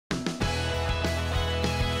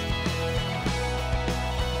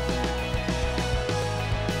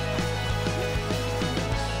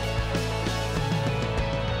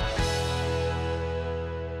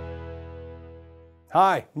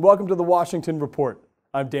Hi, and welcome to the Washington Report.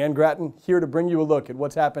 I'm Dan Grattan, here to bring you a look at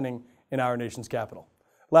what's happening in our nation's capital.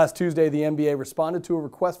 Last Tuesday, the MBA responded to a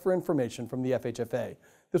request for information from the FHFA.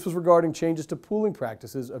 This was regarding changes to pooling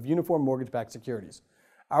practices of uniform mortgage-backed securities.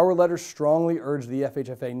 Our letter strongly urged the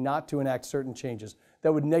FHFA not to enact certain changes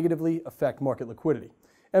that would negatively affect market liquidity.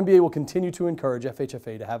 MBA will continue to encourage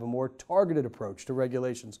FHFA to have a more targeted approach to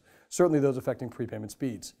regulations, certainly those affecting prepayment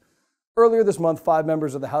speeds. Earlier this month, 5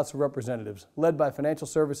 members of the House of Representatives, led by Financial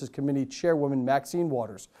Services Committee Chairwoman Maxine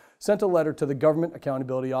Waters, sent a letter to the Government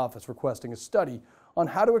Accountability Office requesting a study on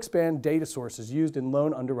how to expand data sources used in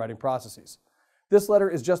loan underwriting processes. This letter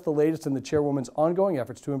is just the latest in the Chairwoman's ongoing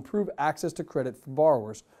efforts to improve access to credit for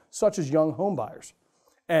borrowers, such as young home buyers.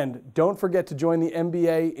 And don't forget to join the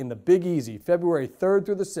MBA in the Big Easy, February 3rd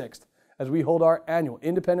through the 6th, as we hold our annual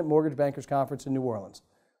Independent Mortgage Bankers Conference in New Orleans.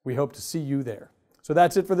 We hope to see you there. So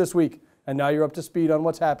that's it for this week, and now you're up to speed on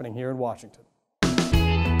what's happening here in Washington.